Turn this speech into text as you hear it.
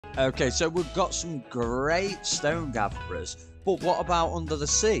Okay, so we've got some great stone gatherers, but what about under the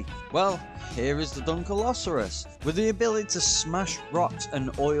sea? Well, here is the Dunkleosteus. With the ability to smash rocks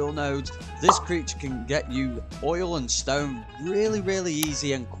and oil nodes, this creature can get you oil and stone really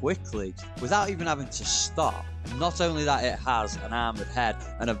easy and quickly, without even having to stop. Not only that, it has an armoured head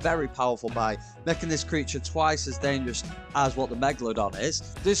and a very powerful bite, making this creature twice as dangerous as what the Megalodon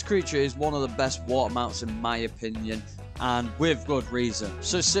is. This creature is one of the best water mounts in my opinion, and with good reason.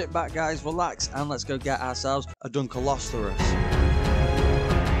 So sit back guys, relax, and let's go get ourselves a Dunkleosteus.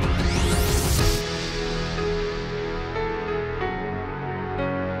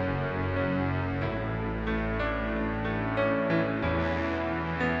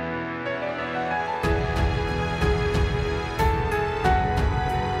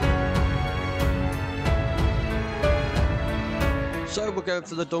 So we're going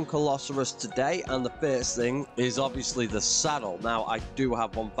for the Dunkleosteus today, and the first thing is obviously the saddle. Now I do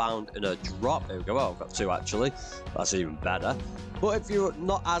have one found in a drop. There we go. Oh, I've got two actually. That's even better. But if you're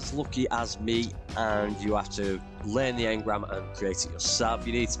not as lucky as me and you have to learn the engram and create it yourself,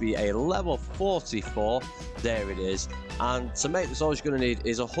 you need to be a level 44. There it is. And to make this, all you're going to need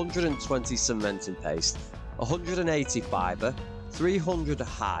is 120 cementing paste, 180 fibre, 300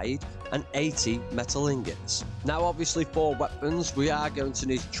 hide, and 80 metal ingots. Now obviously for weapons we are going to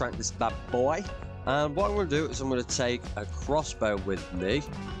need to track this bad boy, and what I'm going to do is I'm going to take a crossbow with me.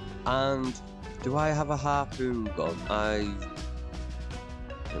 And do I have a harpoon gun?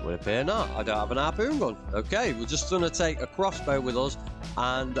 It would appear not. I don't have an harpoon gun. Okay, we're just going to take a crossbow with us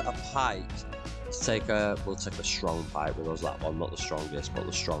and a pike. We'll take a strong pike with us, that one, not the strongest, but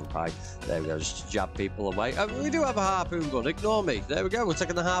the strong pike. There we go, just to jab people away. We do have a harpoon gun, ignore me. There we go, we're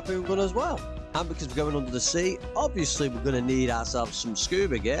taking the harpoon gun as well. And because we're going under the sea, obviously we're going to need ourselves some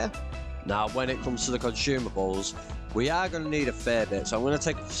scuba gear. Now, when it comes to the consumables, we are going to need a fair bit, so I'm going to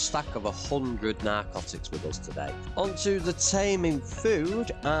take a stack of 100 narcotics with us today. Onto the taming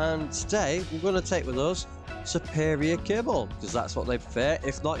food, and today we're going to take with us superior kibble, because that's what they prefer.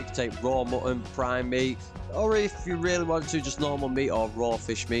 If not, you can take raw mutton, prime meat, or if you really want to, just normal meat or raw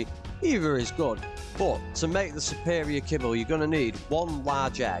fish meat. Either is good. But to make the superior kibble, you're going to need 1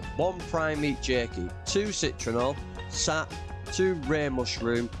 large egg, 1 prime meat jerky, 2 citronal, sap, 2 rare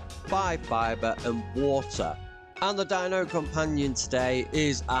mushroom, 5 fibre, and water. And the dino companion today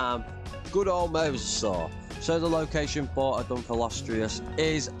is good old mosasaur. So the location for a Dunkleosteus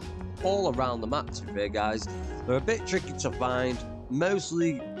is all around the map, to be fair guys. They're a bit tricky to find,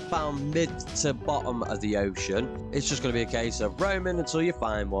 mostly found mid to bottom of the ocean. It's just going to be a case of roaming until you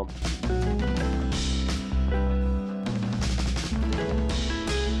find one.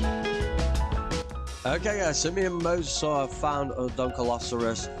 Okay guys, so me and mosasaur have found a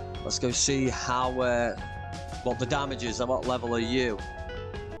Dunkleosteus. Let's go see how what the damage is. At what level are you?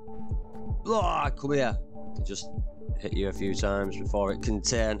 Oh, come here. Just hit you a few times before it can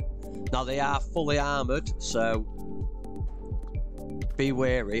turn. Now they are fully armoured, so be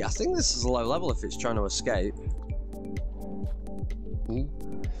wary. I think this is a low level if it's trying to escape. Ooh.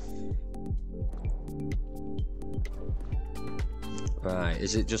 Right,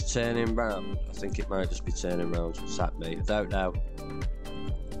 is it just turning round? I think it might just be turning round to attack me. I don't know.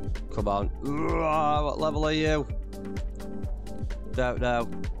 Come on. What level are you? Don't know.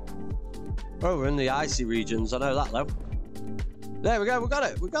 Oh, we're in the icy regions. I know that though. There we go. We got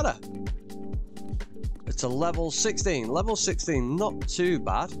it. We got it. It's a level 16. Level 16. Not too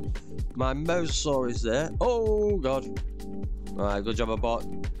bad. My mosasaur is there. Oh, God. Alright, good job. I bought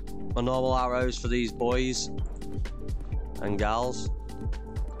my normal arrows for these boys and gals.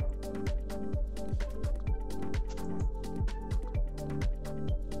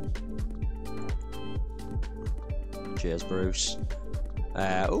 Cheers, Bruce.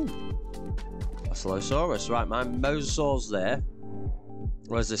 Oh, a Slosaurus. Right, my mosasaur's there.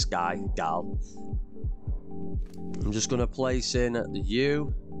 Where's this guy? Gal. I'm just going to place in the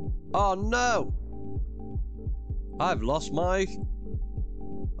U. Oh, no! I've lost my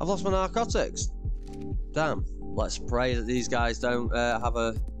narcotics. Damn. Let's pray that these guys don't have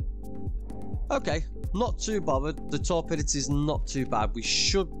a... Okay, not too bothered. The torpidity is not too bad. We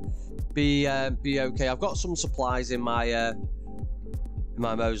should be okay. I've got some supplies in my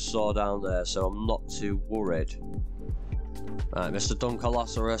mosasaur down there, so I'm not too worried. Right, Mr.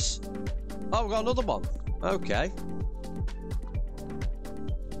 Dunkleosteus. Oh, we've got another one. Okay.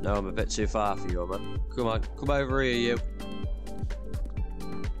 No, I'm a bit too far for you, man. Come on, come over here, you.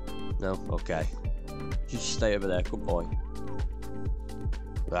 No, okay. Just stay over there, good boy.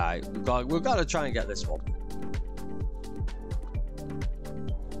 Right, we've got to try and get this one.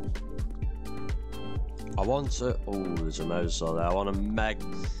 I want to. Oh, there's a mosasaur there. I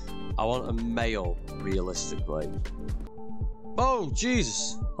want a male, realistically. Oh,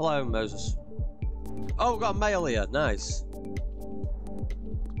 Jesus. Hello, Moses. Oh, we've got a male here. Nice.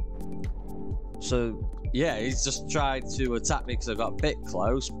 So, yeah, he's just tried to attack me because I got a bit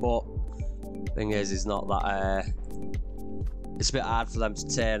close, but thing is, he's not that. It's a bit hard for them to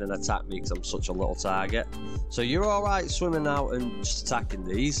turn and attack me because I'm such a little target. So you're all right swimming out and just attacking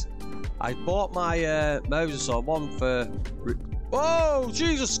these. I bought my mosasaur, one for... Oh,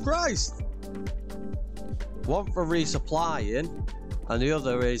 Jesus Christ! One for resupplying, and the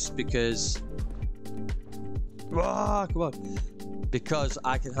other is because... Ah, come on. Because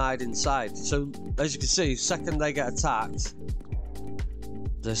I can hide inside. So, as you can see, second they get attacked,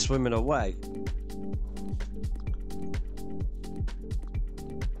 they're swimming away.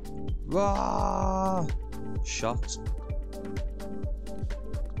 Ah! Shot.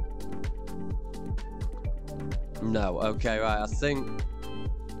 No, okay, right, I think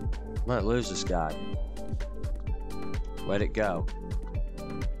I might lose this guy. Where'd it go?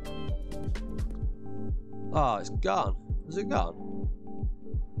 Oh, it's gone. Is it gone?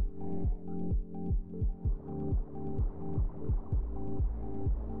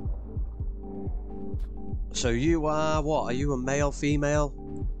 So you are what? Are you a male, female?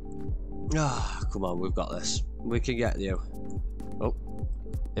 Ah, oh, come on, we've got this. We can get you. Oh,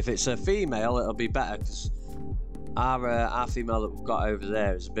 if it's a female, it'll be better because our female that we've got over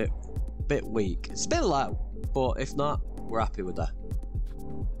there is a bit weak. It's a bit low, but if not, we're happy with that.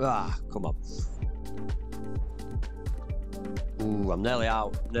 Ah, come on. Ooh, I'm nearly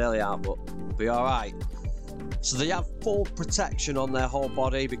out, but we'll be all right. So they have full protection on their whole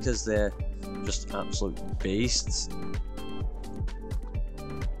body because they're just absolute beasts.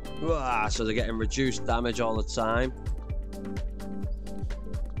 So they're getting reduced damage all the time.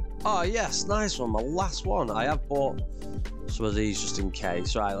 Oh yes, nice one, my last one. I have bought some of these just in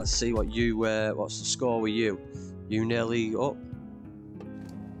case. Right, let's see what you what's the score with you? You nearly up?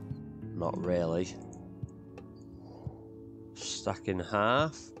 Not really. Stack in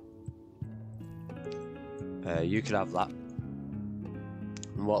half. You could have that.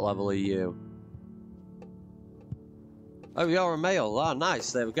 And what level are you? Oh, you're a male. Ah,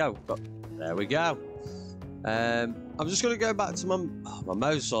 nice. There we go. There we go. I'm just going to go back to my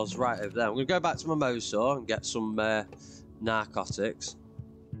mosasaur's right over there. I'm going to go back to my mosasaur and get some narcotics.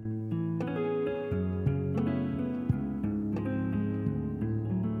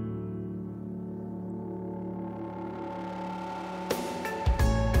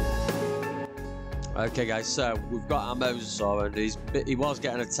 Okay, guys. So we've got our mosasaur, and he was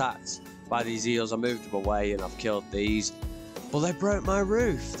getting attacked by these eels. I moved him away, and I've killed these. But they broke my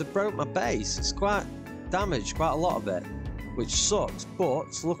roof. They broke my base. It's quite damaged, quite a lot of it, which sucks. But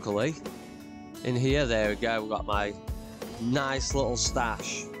luckily, in here, there we go. We've got my nice little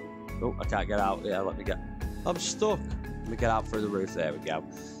stash. Oh, I can't get out. Yeah, let me get. I'm stuck. Let me get out through the roof. There we go.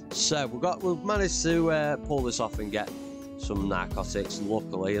 So we've managed to pull this off and get some narcotics,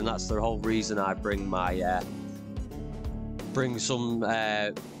 luckily, and that's the whole reason I bring my bring some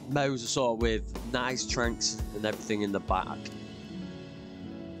mosasaur with nice tranks and everything in the back.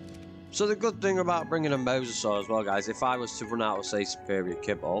 So the good thing about bringing a mosasaur as well, guys, if I was to run out of, say, superior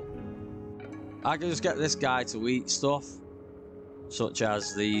kibble, I can just get this guy to eat stuff, such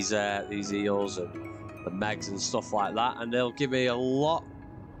as these eels and the megs and stuff like that, and they'll give me a lot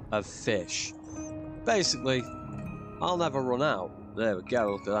of fish. Basically, I'll never run out. There we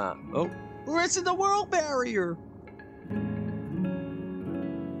go, look at that. Oh, we're hitting the world barrier!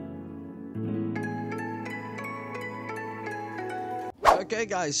 Okay,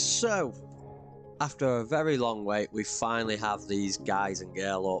 guys, so after a very long wait, we finally have these guys and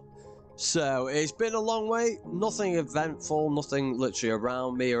girl up. So it's been a long wait, nothing eventful, nothing literally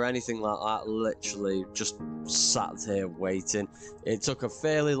around me or anything like that. Literally just sat here waiting. It took a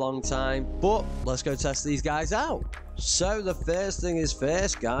fairly long time, but let's go test these guys out. So the first thing is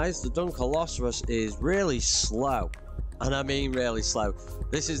first, guys. The Dunkleosteus is really slow, and I mean really slow.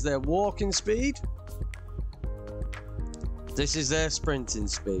 This is their walking speed. This is their sprinting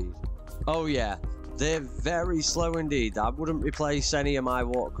speed. Oh yeah, they're very slow indeed. I wouldn't replace any of my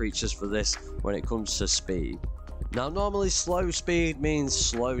water creatures for this when it comes to speed. Now normally slow speed means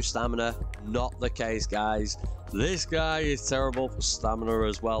slow stamina. Not the case, guys. This guy is terrible for stamina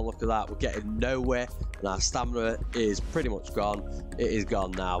as well. Look at that, we're getting nowhere and our stamina is pretty much gone. It is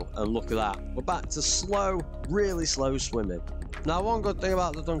gone now, and look at that, we're back to slow, really slow swimming. Now one good thing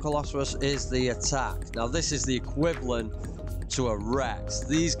about the Dunkleosteus is the attack. Now this is the equivalent to a Rex.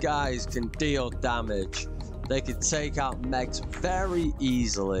 These guys can deal damage. They can take out megs very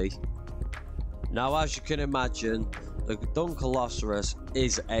easily. Now, as you can imagine, the Dunkleosteus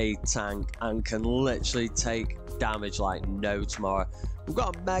is a tank and can literally take damage like no tomorrow. We've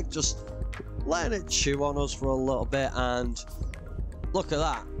got a Meg just letting it chew on us for a little bit, and look at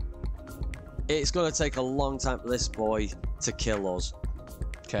that. It's going to take a long time for this boy to kill us.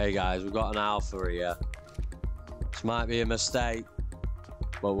 Okay, guys, we've got an alpha here. This might be a mistake,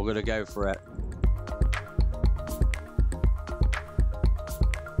 but we're going to go for it.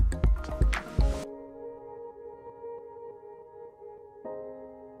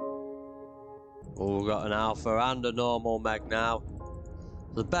 Oh, we've got an alpha and a normal Meg now.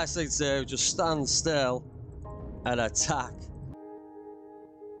 The best thing to do, just stand still and attack.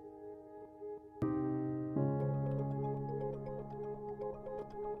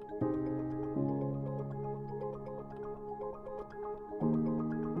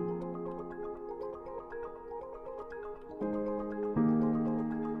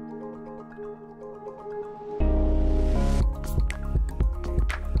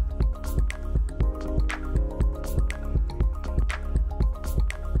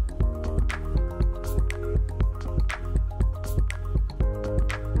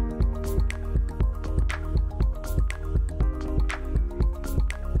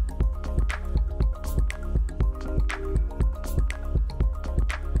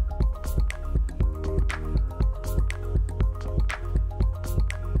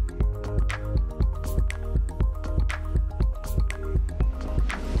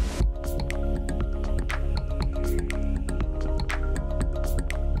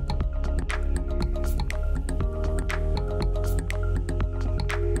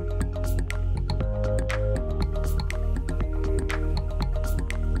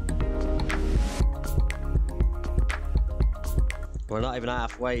 We're not even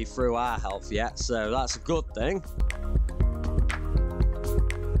halfway through our health yet, so that's a good thing.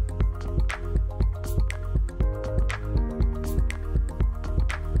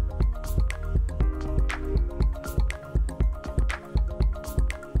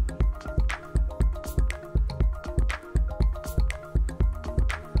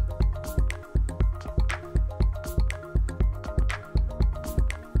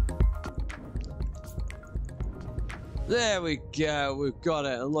 There we go, we've got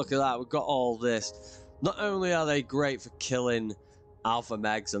it, and look at that, we've got all this. Not only are they great for killing alpha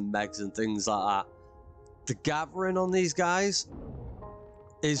Megs and things like that, the gathering on these guys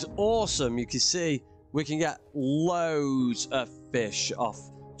is awesome. You can see we can get loads of fish off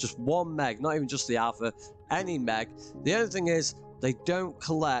just one Meg, not even just the alpha, any Meg. The other thing is, they don't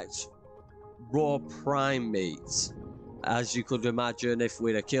collect raw prime meat. As you could imagine, if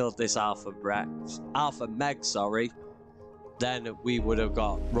we'd have killed this alpha Meg, then we would have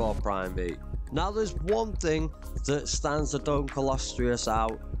got raw prime meat. Now, there's one thing that stands the Dunkleosteus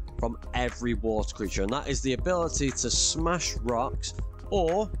out from every water creature, and that is the ability to smash rocks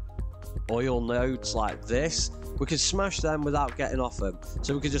or oil nodes like this. We can smash them without getting off them.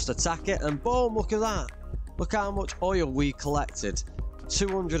 So we can just attack it and boom, look at that. Look how much oil we collected.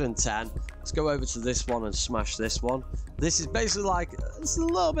 210. Let's go over to this one and smash this one. This is basically like, it's a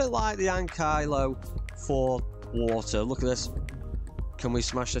little bit like the Ankylo for water. Look at this. Can we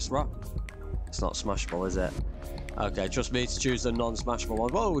smash this rock? It's not smashable, is it? Okay, trust me to choose the non-smashable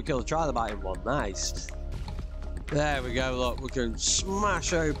one. Whoa, we killed a Trilobiting one. Nice. There we go. Look, we can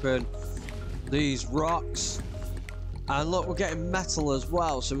smash open these rocks. And look, we're getting metal as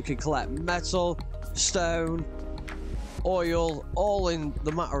well. So we can collect metal, stone, oil, all in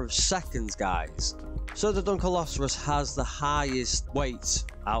the matter of seconds, guys. So the Dunkleosteus has the highest weight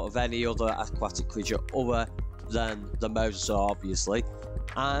out of any other aquatic creature other than the Mosasaur, obviously.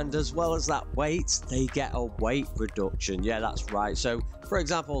 And as well as that weight, they get a weight reduction. Yeah, that's right. So, for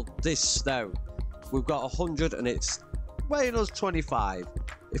example, this stone, we've got 100 and it's weighing us 25.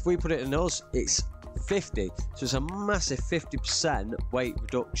 If we put it in us, it's 50. So it's a massive 50% weight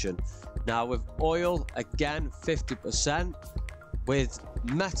reduction. Now with oil, again, 50%. With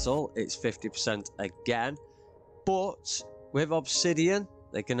metal, it's 50% again. But with obsidian,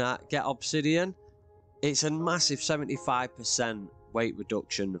 they can get obsidian. It's a massive 75% weight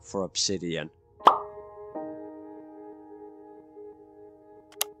reduction for obsidian.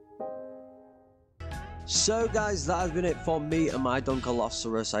 So guys, that has been it for me and my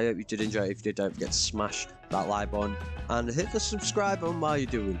Dunkleosteus. I hope you did enjoy it. If you did, don't forget to smash that like button and hit the subscribe button while you're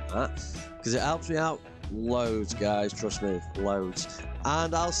doing that, because it helps me out loads, guys. Trust me, loads.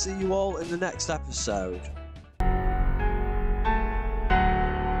 And I'll see you all in the next episode.